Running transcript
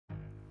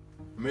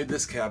made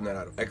this cabinet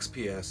out of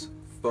XPS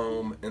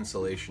foam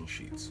insulation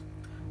sheets.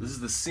 This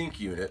is the sink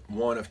unit,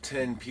 one of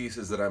 10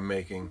 pieces that I'm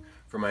making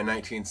for my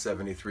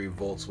 1973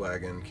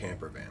 Volkswagen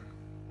camper van.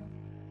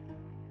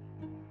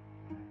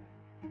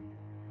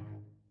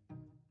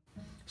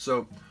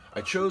 So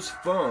I chose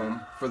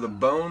foam for the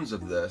bones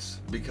of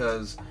this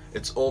because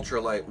it's ultra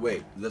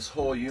lightweight. This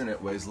whole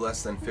unit weighs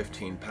less than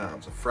 15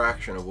 pounds, a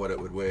fraction of what it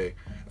would weigh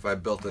if I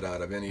built it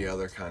out of any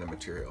other kind of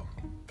material.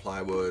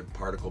 Plywood,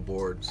 particle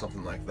board,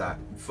 something like that.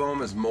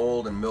 Foam is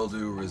mold and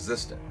mildew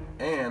resistant,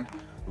 and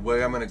the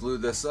way I'm going to glue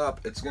this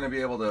up, it's going to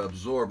be able to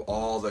absorb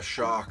all the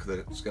shock that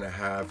it's going to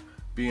have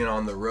being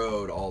on the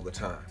road all the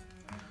time.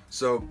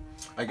 So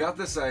I got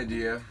this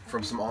idea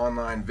from some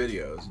online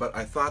videos, but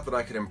I thought that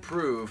I could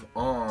improve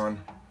on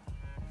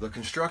the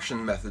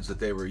construction methods that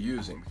they were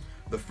using.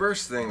 The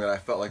first thing that I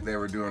felt like they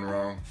were doing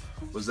wrong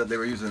was that they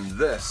were using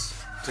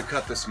this to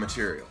cut this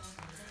material.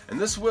 And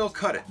this will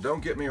cut it,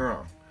 don't get me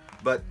wrong.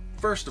 But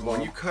first of all,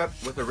 when you cut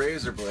with a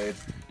razor blade,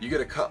 you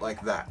get a cut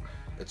like that.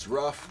 It's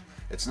rough,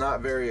 it's not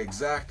very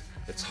exact,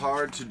 it's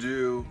hard to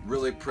do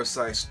really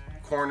precise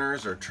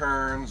corners or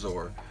turns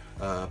or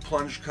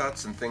plunge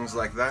cuts and things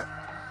like that.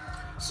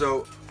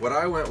 So what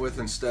I went with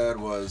instead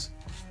was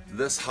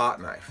this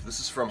hot knife. This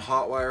is from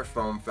Hotwire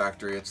Foam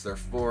Factory. It's their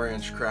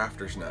 4-inch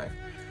crafter's knife.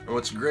 And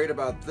what's great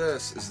about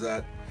this is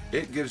that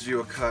it gives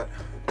you a cut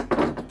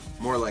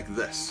more like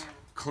this.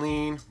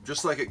 Clean,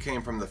 just like it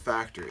came from the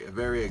factory, a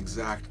very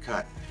exact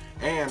cut.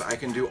 And I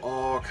can do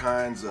all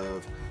kinds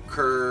of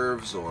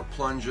curves or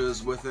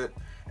plunges with it.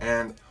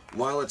 And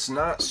while it's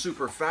not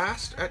super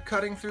fast at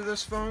cutting through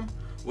this foam,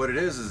 what it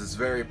is it's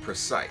very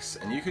precise.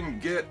 And you can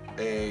get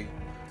a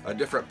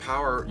different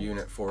power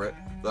unit for it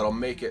that'll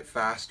make it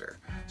faster.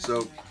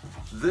 So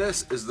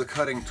this is the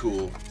cutting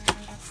tool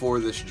for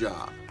this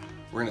job.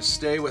 We're going to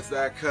stay with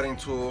that cutting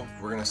tool.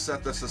 We're going to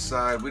set this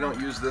aside. We don't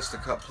use this to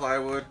cut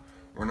plywood.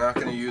 We're not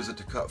going to use it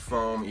to cut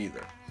foam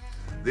either.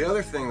 The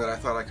other thing that I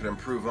thought I could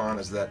improve on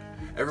is that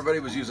everybody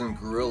was using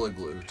Gorilla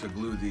Glue to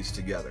glue these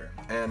together.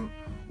 And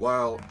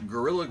while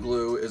Gorilla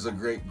Glue is a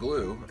great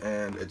glue,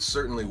 and it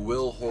certainly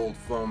will hold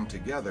foam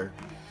together,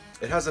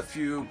 it has a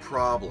few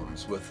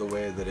problems with the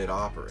way that it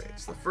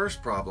operates. The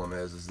first problem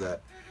is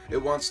that it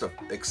wants to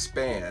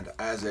expand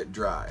as it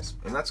dries.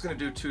 And that's going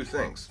to do two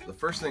things. The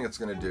first thing it's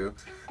going to do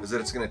is that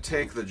it's going to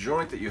take the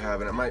joint that you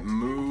have and it might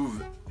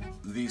move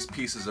these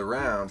pieces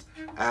around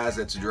as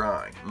it's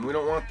drying. And we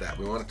don't want that.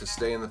 We want it to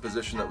stay in the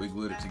position that we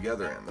glued it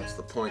together in. That's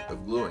the point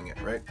of gluing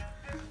it, right?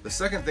 The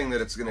second thing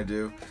that it's going to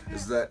do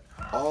is that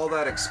all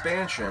that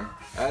expansion,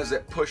 as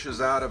it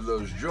pushes out of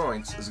those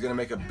joints, is going to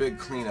make a big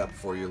cleanup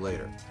for you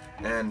later.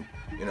 And,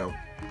 you know,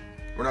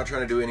 we're not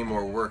trying to do any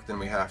more work than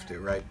we have to,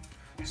 right?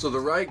 So the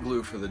right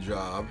glue for the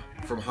job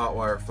from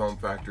Hotwire Foam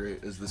Factory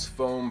is this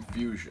Foam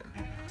Fusion.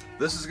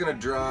 This is going to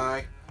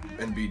dry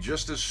and be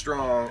just as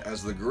strong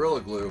as the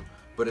Gorilla Glue,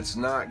 but it's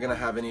not going to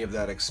have any of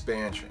that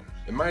expansion.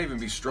 It might even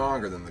be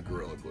stronger than the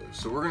Gorilla Glue.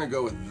 So we're going to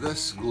go with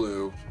this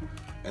glue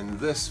and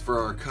this for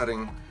our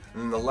cutting.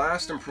 And then the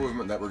last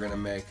improvement that we're going to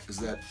make is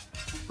that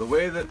the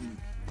way that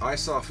I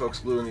saw folks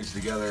gluing these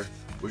together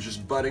was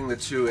just butting the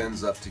two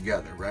ends up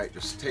together, right?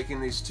 Just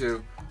taking these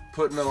two,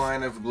 putting a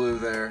line of glue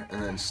there,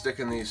 and then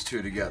sticking these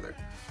two together.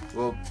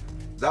 Well,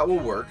 that will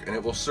work, and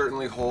it will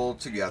certainly hold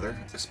together,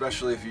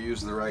 especially if you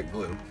use the right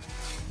glue.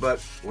 But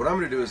what I'm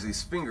going to do is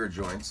these finger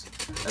joints,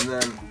 and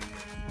then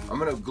I'm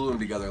going to glue them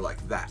together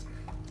like that.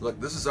 Look,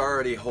 this is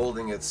already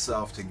holding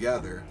itself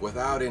together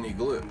without any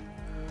glue.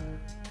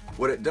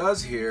 What it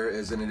does here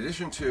is, in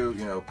addition to,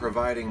 you know,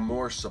 providing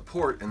more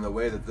support in the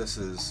way that this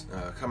is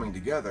coming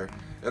together,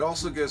 it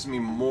also gives me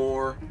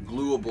more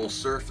gluable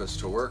surface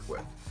to work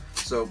with.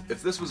 So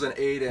if this was an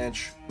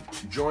 8-inch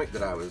joint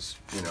that I was,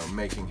 you know,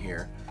 making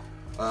here,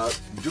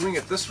 doing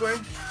it this way,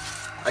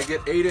 I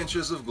get 8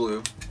 inches of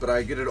glue, but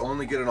I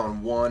only get it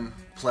on one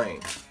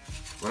plane.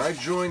 When I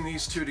join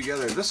these two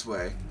together this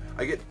way,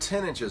 I get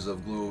 10 inches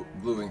of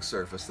gluing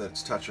surface that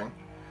it's touching.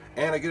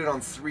 And I get it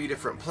on 3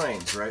 different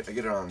planes, right? I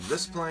get it on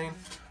this plane,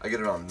 I get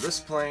it on this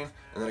plane,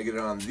 and then I get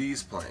it on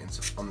these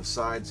planes, on the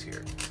sides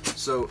here.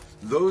 So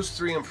those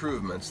 3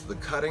 improvements, the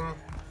cutting,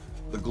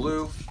 the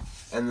glue,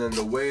 and then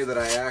the way that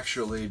I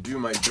actually do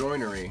my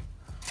joinery,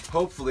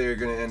 hopefully are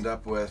going to end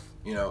up with,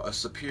 you know, a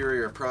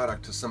superior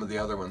product to some of the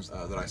other ones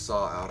that I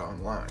saw out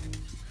online.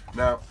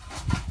 Now,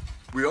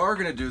 we are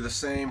going to do the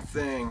same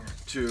thing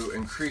to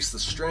increase the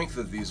strength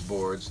of these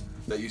boards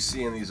that you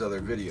see in these other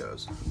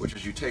videos, which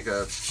is you take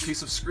a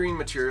piece of screen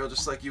material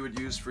just like you would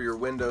use for your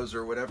windows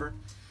or whatever,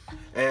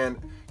 and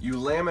you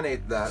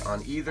laminate that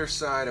on either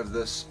side of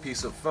this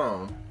piece of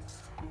foam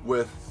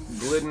with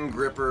Glidden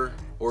gripper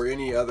or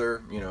any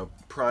other, you know,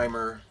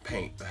 primer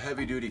paint, a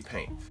heavy-duty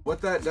paint. What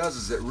that does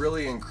is it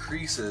really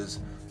increases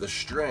the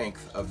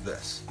strength of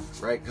this,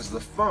 right? Because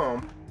the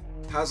foam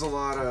has a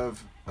lot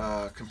of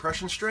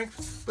compression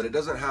strength, but it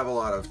doesn't have a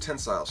lot of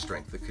tensile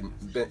strength that can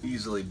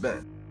easily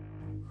bend.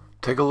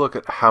 Take a look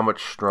at how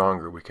much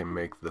stronger we can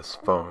make this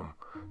foam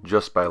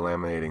just by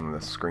laminating the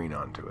screen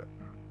onto it.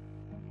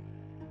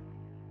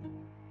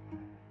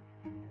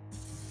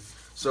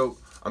 So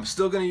I'm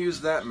still going to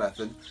use that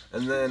method,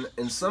 and then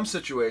in some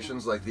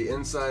situations like the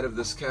inside of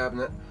this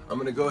cabinet, I'm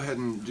going to go ahead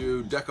and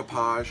do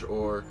decoupage,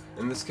 or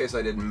in this case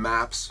I did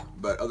maps,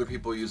 but other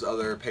people use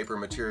other paper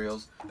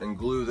materials, and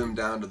glue them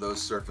down to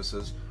those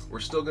surfaces. We're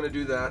still going to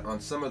do that on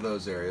some of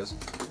those areas,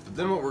 but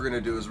then what we're going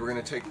to do is we're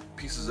going to take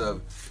pieces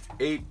of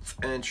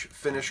 1/8"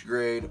 finish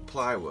grade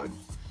plywood.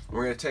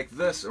 We're going to take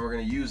this and we're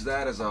going to use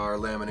that as our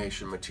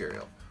lamination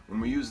material. When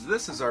we use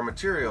this as our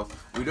material,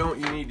 we don't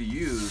need to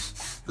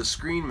use the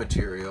screen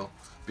material,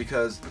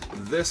 because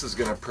this is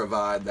going to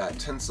provide that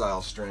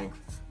tensile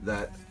strength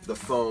that the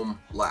foam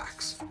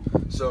lacks.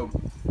 So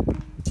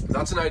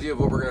that's an idea of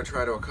what we're going to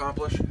try to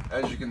accomplish.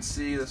 As you can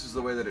see, this is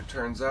the way that it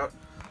turns out.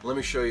 Let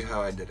me show you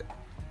how I did it.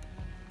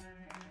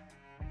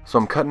 So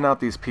I'm cutting out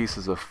these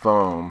pieces of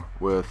foam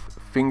with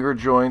finger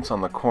joints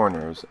on the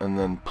corners, and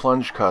then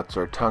plunge cuts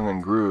or tongue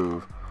and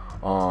groove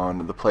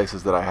on the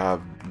places that I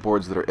have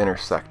boards that are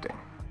intersecting.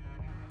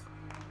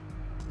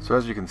 So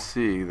as you can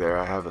see there,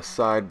 I have a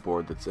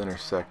sideboard that's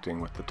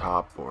intersecting with the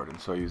top board, and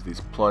so I use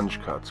these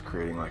plunge cuts,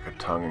 creating like a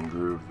tongue and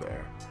groove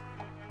there.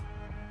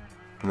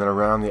 And then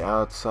around the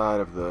outside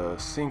of the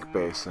sink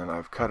basin,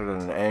 I've cut it at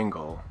an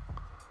angle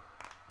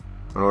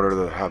in order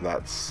to have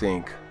that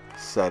sink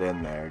set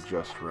in there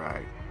just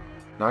right.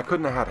 Now I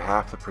couldn't have had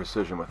half the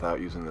precision without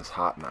using this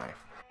hot knife.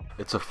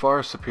 It's a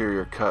far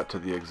superior cut to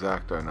the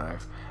X-Acto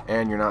knife,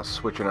 and you're not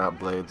switching out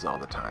blades all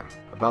the time.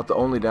 About the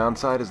only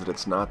downside is that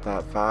it's not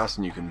that fast,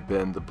 and you can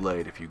bend the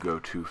blade if you go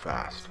too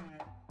fast.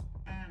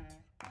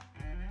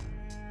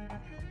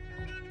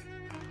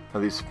 Now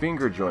these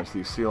finger joints that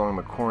you see along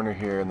the corner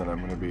here, and then I'm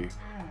going to be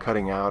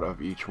cutting out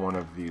of each one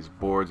of these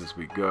boards as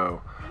we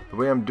go. The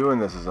way I'm doing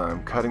this is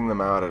I'm cutting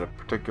them out at a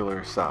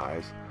particular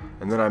size,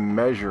 and then I'm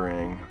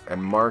measuring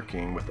and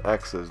marking with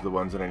X's the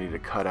ones that I need to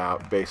cut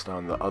out based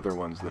on the other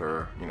ones that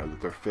are,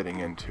 that they're fitting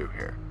into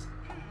here.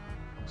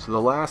 So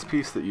the last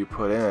piece that you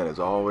put in is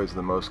always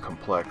the most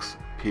complex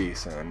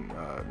piece, and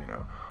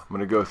I'm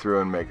going to go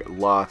through and make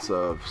lots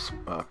of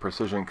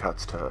precision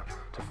cuts to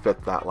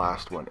fit that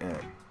last one in.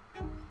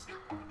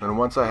 And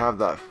once I have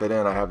that fit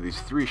in, I have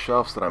these 3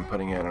 shelves that I'm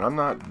putting in, and I'm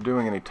not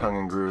doing any tongue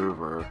and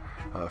groove or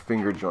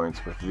finger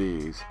joints with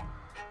these.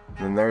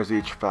 And then there's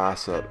each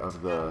facet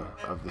of the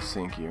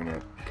sink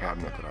unit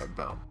cabinet that I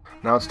built.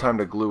 Now it's time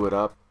to glue it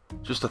up.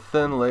 Just a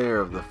thin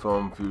layer of the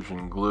foam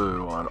fusion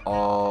glue on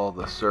all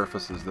the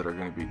surfaces that are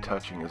going to be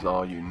touching is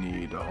all you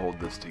need to hold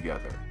this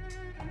together.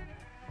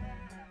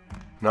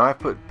 Now I've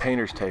put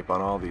painter's tape on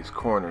all these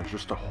corners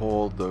just to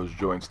hold those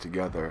joints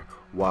together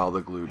while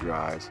the glue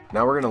dries.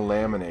 Now we're going to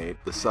laminate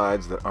the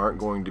sides that aren't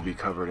going to be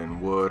covered in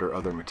wood or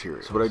other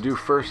materials. So what I do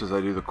first is I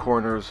do the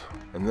corners,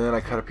 and then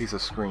I cut a piece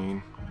of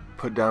screen,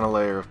 put down a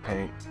layer of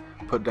paint,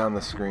 put down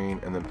the screen,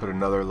 and then put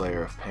another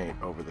layer of paint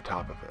over the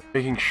top of it,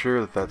 making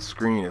sure that that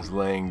screen is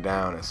laying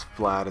down as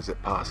flat as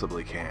it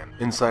possibly can.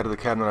 Inside of the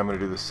cabinet I'm going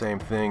to do the same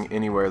thing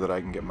anywhere that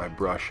I can get my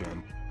brush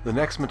in. The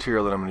next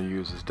material that I'm going to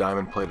use is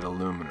diamond plated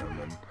aluminum,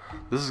 and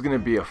this is going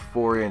to be a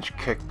 4-inch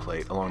kick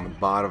plate along the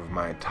bottom of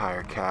my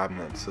entire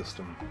cabinet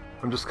system.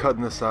 I'm just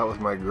cutting this out with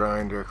my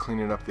grinder,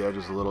 cleaning up the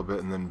edges a little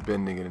bit, and then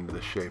bending it into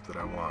the shape that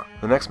I want.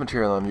 The next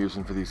material I'm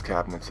using for these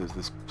cabinets is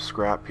this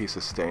scrap piece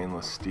of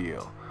stainless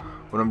steel.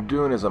 What I'm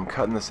doing is I'm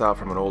cutting this out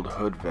from an old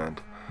hood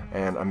vent,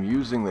 and I'm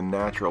using the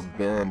natural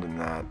bend in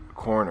that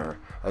corner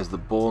as the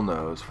bull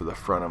nose for the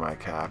front of my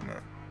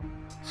cabinet.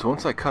 So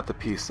once I cut the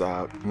piece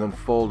out and then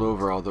fold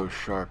over all those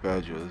sharp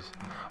edges,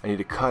 I need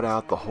to cut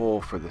out the hole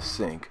for the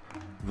sink,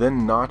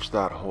 then notch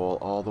that hole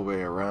all the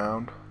way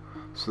around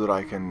so that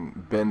I can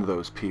bend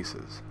those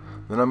pieces.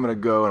 Then I'm going to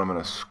go and I'm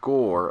going to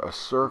score a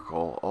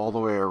circle all the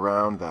way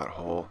around that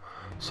hole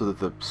so that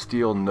the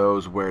steel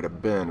knows where to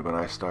bend when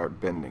I start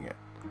bending it.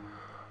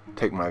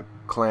 Take my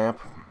clamp,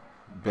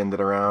 bend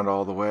it around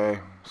all the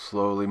way,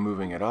 slowly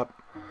moving it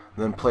up,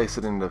 then place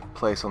it into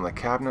place on the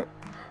cabinet,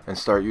 and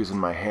start using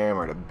my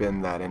hammer to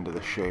bend that into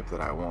the shape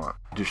that I want.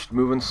 Just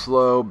moving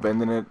slow,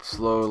 bending it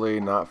slowly,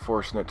 not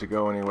forcing it to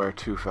go anywhere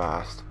too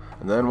fast.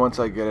 And then once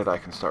I get it, I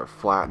can start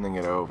flattening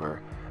it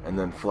over and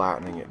then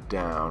flattening it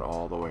down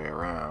all the way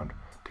around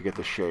to get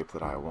the shape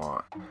that I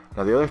want.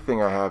 Now the other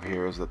thing I have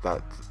here is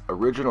that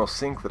original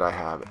sink that I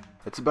have,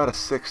 it's about a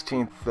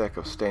 1/16 thick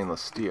of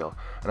stainless steel,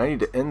 and I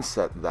need to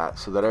inset that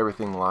so that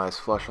everything lies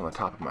flush on the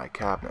top of my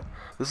cabinet.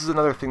 This is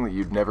another thing that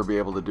you'd never be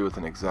able to do with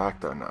an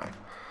X-Acto knife.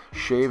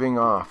 Shaving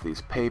off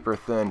these paper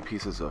thin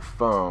pieces of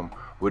foam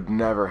would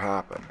never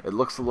happen. It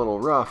looks a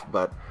little rough,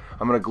 but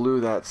I'm going to glue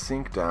that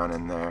sink down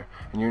in there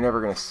and you're never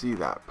going to see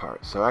that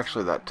part. So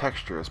actually that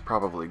texture is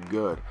probably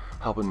good,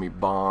 helping me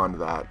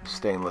bond that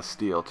stainless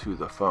steel to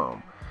the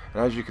foam.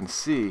 And as you can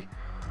see,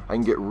 I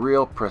can get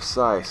real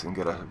precise and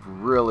get a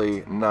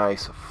really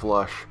nice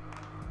flush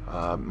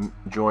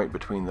joint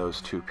between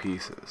those 2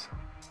 pieces.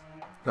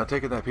 Now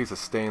taking that piece of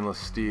stainless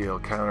steel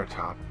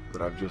countertop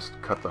that I've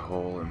just cut the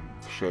hole and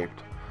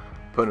shaped,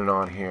 putting it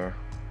on here.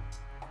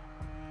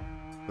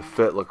 The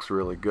fit looks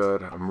really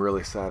good. I'm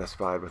really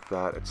satisfied with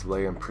that. It's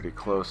laying pretty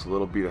close. A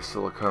little bead of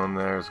silicone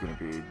there is going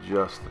to be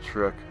just the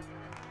trick.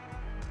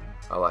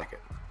 I like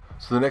it.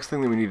 So the next thing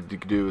that we need to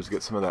do is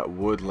get some of that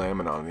wood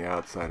laminate on the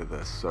outside of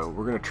this. So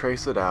we're going to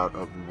trace it out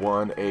of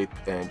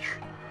 1/8 inch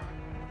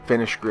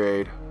finish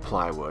grade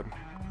plywood.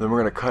 Then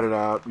we're going to cut it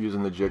out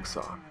using the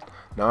jigsaw.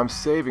 Now I'm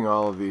saving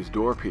all of these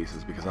door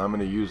pieces because I'm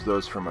going to use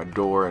those for my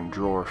door and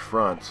drawer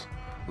fronts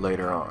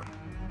later on.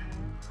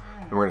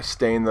 And we're going to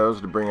stain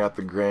those to bring out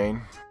the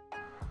grain.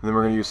 And then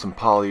we're going to use some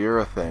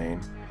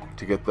polyurethane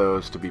to get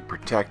those to be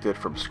protected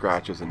from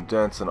scratches and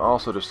dents, and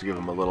also just to give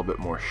them a little bit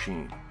more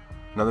sheen.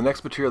 Now the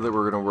next material that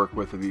we're going to work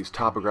with are these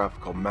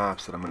topographical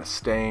maps that I'm going to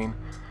stain,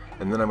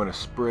 and then I'm going to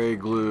spray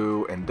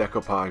glue and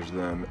decoupage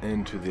them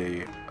into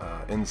the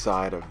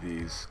inside of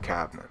these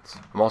cabinets.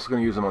 I'm also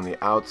going to use them on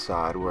the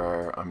outside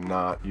where I'm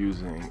not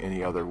using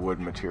any other wood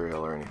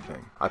material or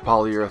anything. I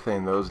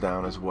polyurethane those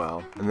down as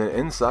well. And then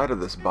inside of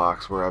this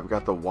box where I've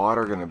got the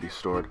water going to be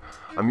stored,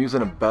 I'm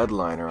using a bed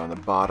liner on the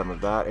bottom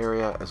of that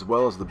area as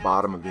well as the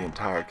bottom of the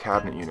entire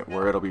cabinet unit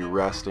where it'll be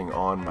resting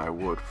on my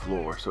wood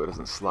floor so it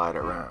doesn't slide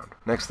around.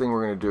 Next thing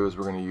we're going to do is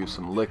we're going to use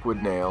some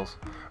liquid nails.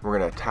 We're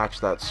going to attach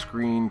that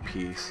screen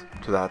piece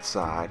to that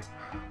side,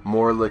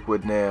 more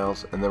liquid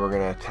nails, and then we're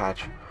going to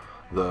attach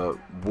the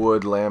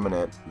wood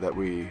laminate that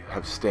we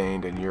have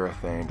stained and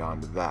urethaned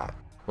onto that.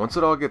 Once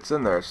it all gets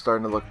in there, it's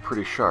starting to look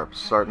pretty sharp. It's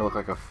starting to look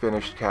like a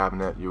finished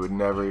cabinet. You would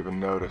never even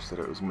notice that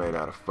it was made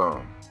out of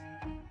foam.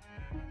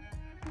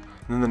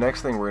 And then the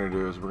next thing we're going to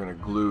do is we're going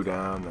to glue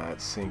down that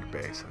sink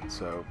basin.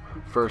 So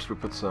first we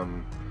put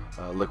some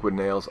liquid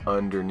nails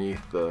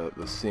underneath the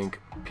sink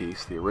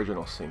piece, the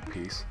original sink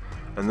piece,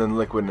 and then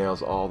liquid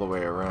nails all the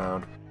way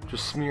around.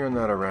 Just smearing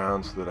that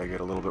around so that I get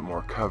a little bit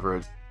more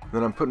coverage.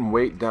 Then I'm putting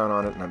weight down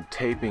on it and I'm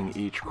taping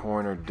each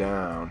corner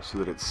down so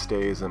that it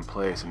stays in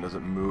place and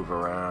doesn't move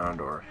around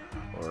or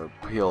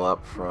peel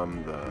up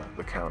from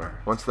the counter.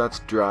 Once that's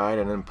dried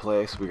and in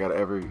place, we got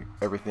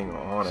everything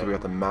on it. So we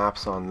got the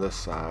maps on this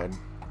side.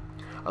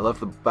 I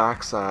left the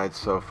back side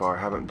so far,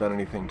 haven't done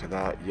anything to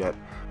that yet.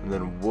 And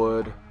then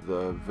wood,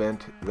 the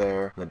vent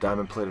there, the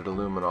diamond plated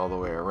aluminum all the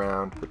way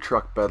around, the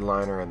truck bed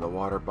liner and the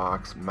water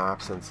box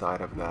maps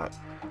inside of that.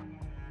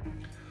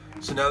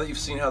 So now that you've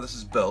seen how this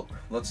is built,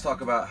 let's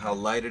talk about how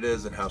light it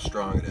is and how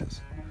strong it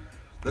is.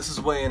 This is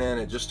weighing in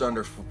at just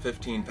under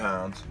 15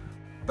 pounds,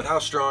 but how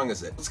strong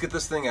is it? Let's get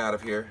this thing out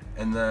of here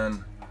and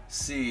then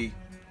see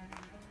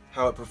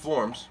how it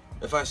performs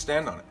if I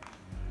stand on it.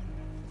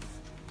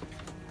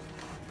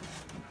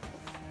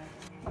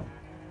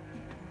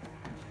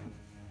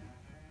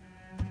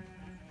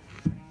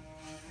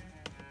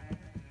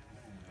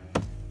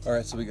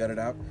 Alright, so we got it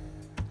out.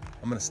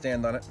 I'm going to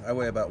stand on it. I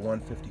weigh about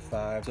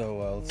 155,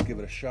 so let's give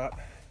it a shot.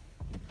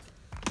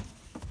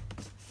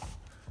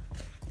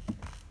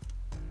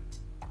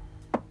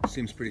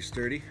 Seems pretty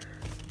sturdy.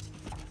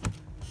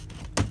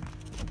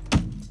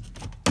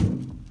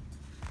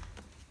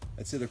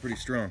 I'd say they're pretty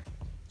strong.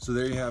 So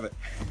there you have it.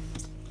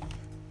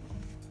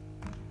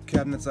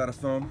 Cabinets out of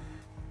foam.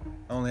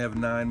 I only have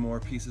 9 more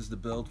pieces to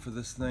build for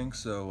this thing,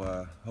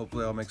 so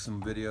hopefully I'll make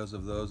some videos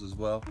of those as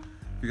well.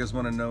 If you guys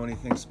want to know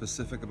anything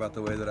specific about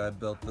the way that I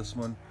built this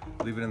one,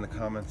 leave it in the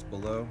comments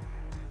below.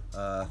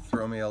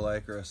 Throw me a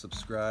like or a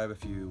subscribe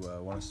if you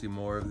want to see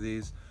more of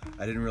these.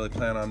 I didn't really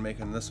plan on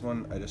making this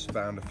one. I just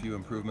found a few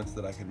improvements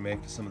that I could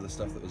make to some of the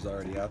stuff that was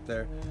already out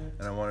there,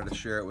 and I wanted to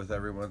share it with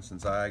everyone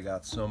since I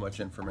got so much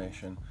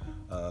information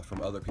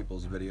from other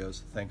people's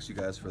videos. Thanks you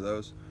guys for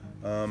those.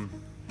 We'll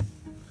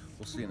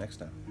see you next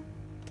time.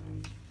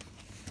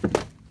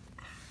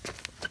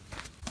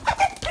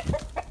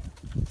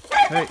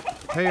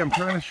 Hey, I'm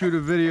trying to shoot a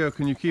video.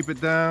 Can you keep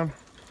it down?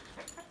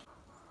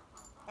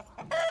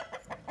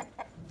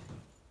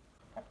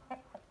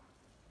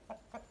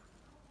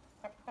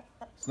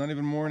 It's not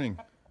even morning.